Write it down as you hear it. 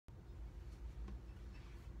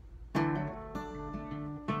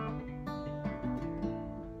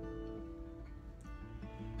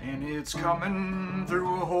and it's coming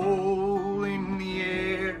through a hole in the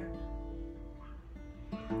air.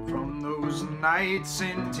 From those nights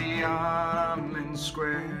in Tiananmen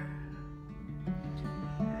Square.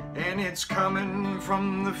 And it's coming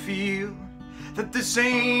from the feel that this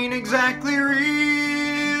ain't exactly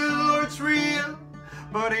real, or it's real,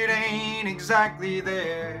 but it ain't exactly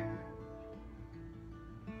there.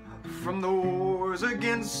 From the wars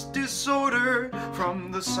against disorder,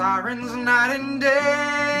 from the sirens night and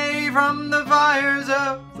day, from the fires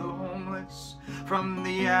of the homeless, from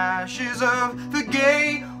the ashes of the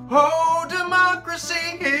gay, oh,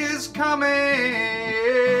 democracy is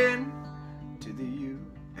coming to the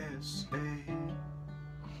USA.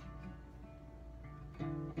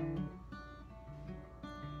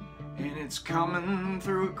 And it's coming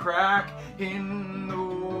through a crack in the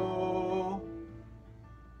wall,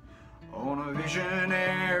 on a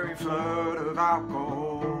visionary flood of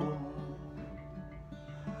alcohol.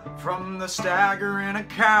 From the staggering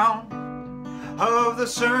account of the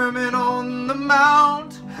Sermon on the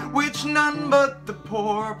Mount, which none but the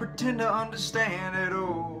poor pretend to understand at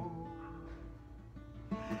all.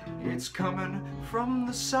 It's coming from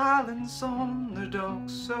the silence on the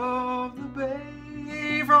docks of the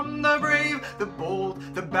bay, from the brave, the bold,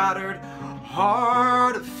 the battered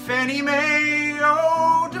heart of Fannie Mae.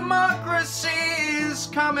 Oh, democracy is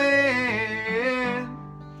coming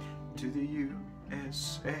to the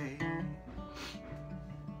USA.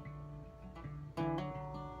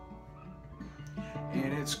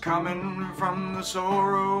 And it's coming from the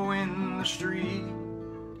sorrow in the street,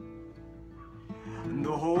 and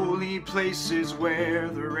the holy places where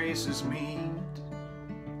the races meet.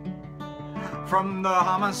 From the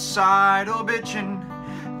homicidal bitching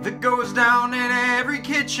that goes down in every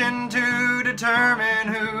kitchen to determine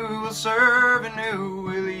who will serve and who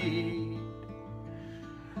will eat.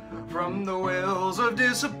 From the wells of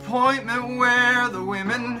disappointment where the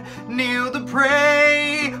women kneel to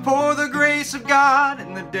pray for the grace of God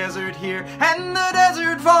in the desert here and the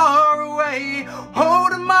desert far away. Oh,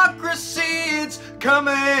 democracy, it's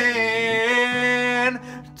coming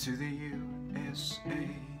to the USA.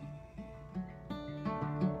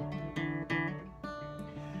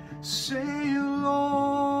 Sail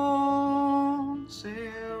on,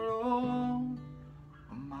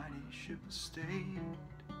 a mighty ship of state.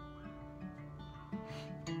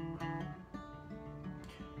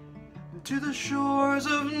 To the shores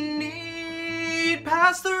of need,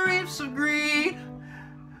 past the reefs of greed,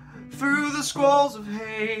 through the squalls of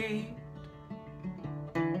hate.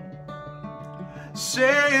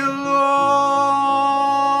 Sail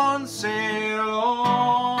on, sail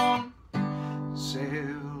on,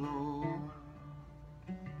 sail on.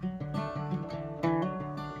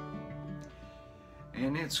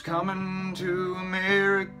 And it's coming to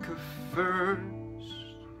America first,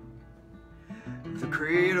 the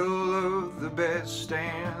cradle of the best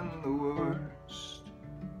and the worst.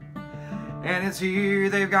 And it's here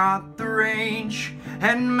they've got the range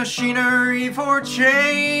and machinery for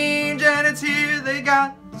change, and it's here they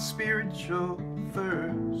got the spiritual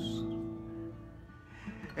thirst.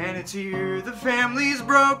 And it's here the family's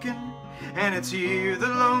broken, and it's here the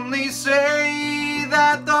lonely say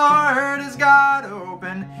that the heart has got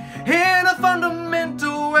open in a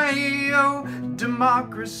fundamental way. Oh,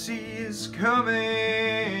 democracy is coming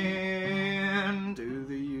to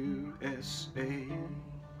the USA.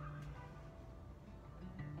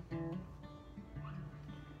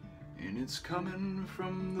 And it's coming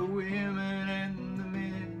from the women and the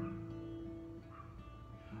men.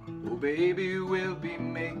 Oh, baby, we'll be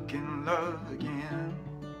making love again.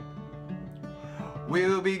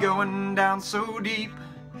 We'll be going down so deep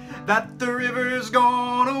that the river's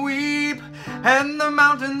gonna weep and the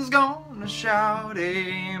mountain's gonna shout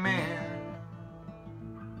amen.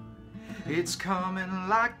 It's coming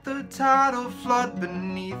like the tidal flood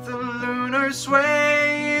beneath the lunar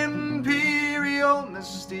sway, imperial,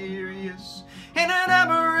 mysterious, in an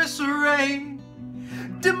amorous array.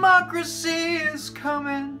 Democracy is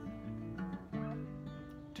coming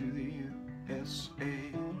to the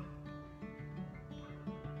USA.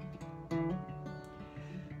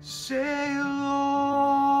 Sail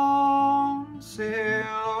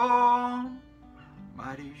on,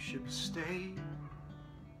 mighty ship of state.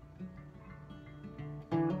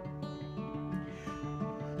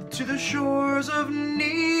 To the shores of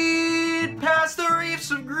need, past the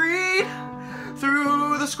reefs of greed,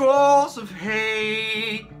 through the squalls of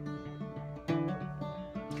hate.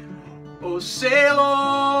 Oh, sail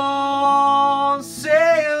on,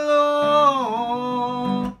 sail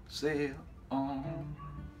on, sail on.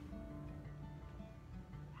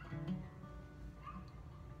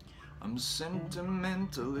 I'm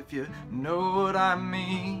sentimental if you know what I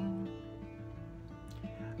mean.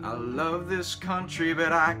 I love this country,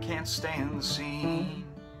 but I can't stand the scene.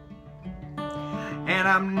 And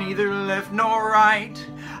I'm neither left nor right,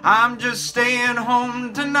 I'm just staying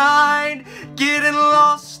home tonight, getting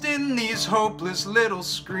lost in these hopeless little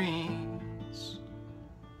screens.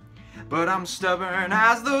 But I'm stubborn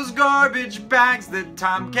as those garbage bags that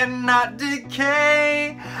time cannot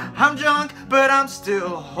decay. I'm junk, but I'm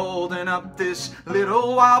still holding up this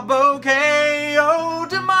little wild bouquet. Oh,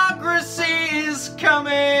 democracy,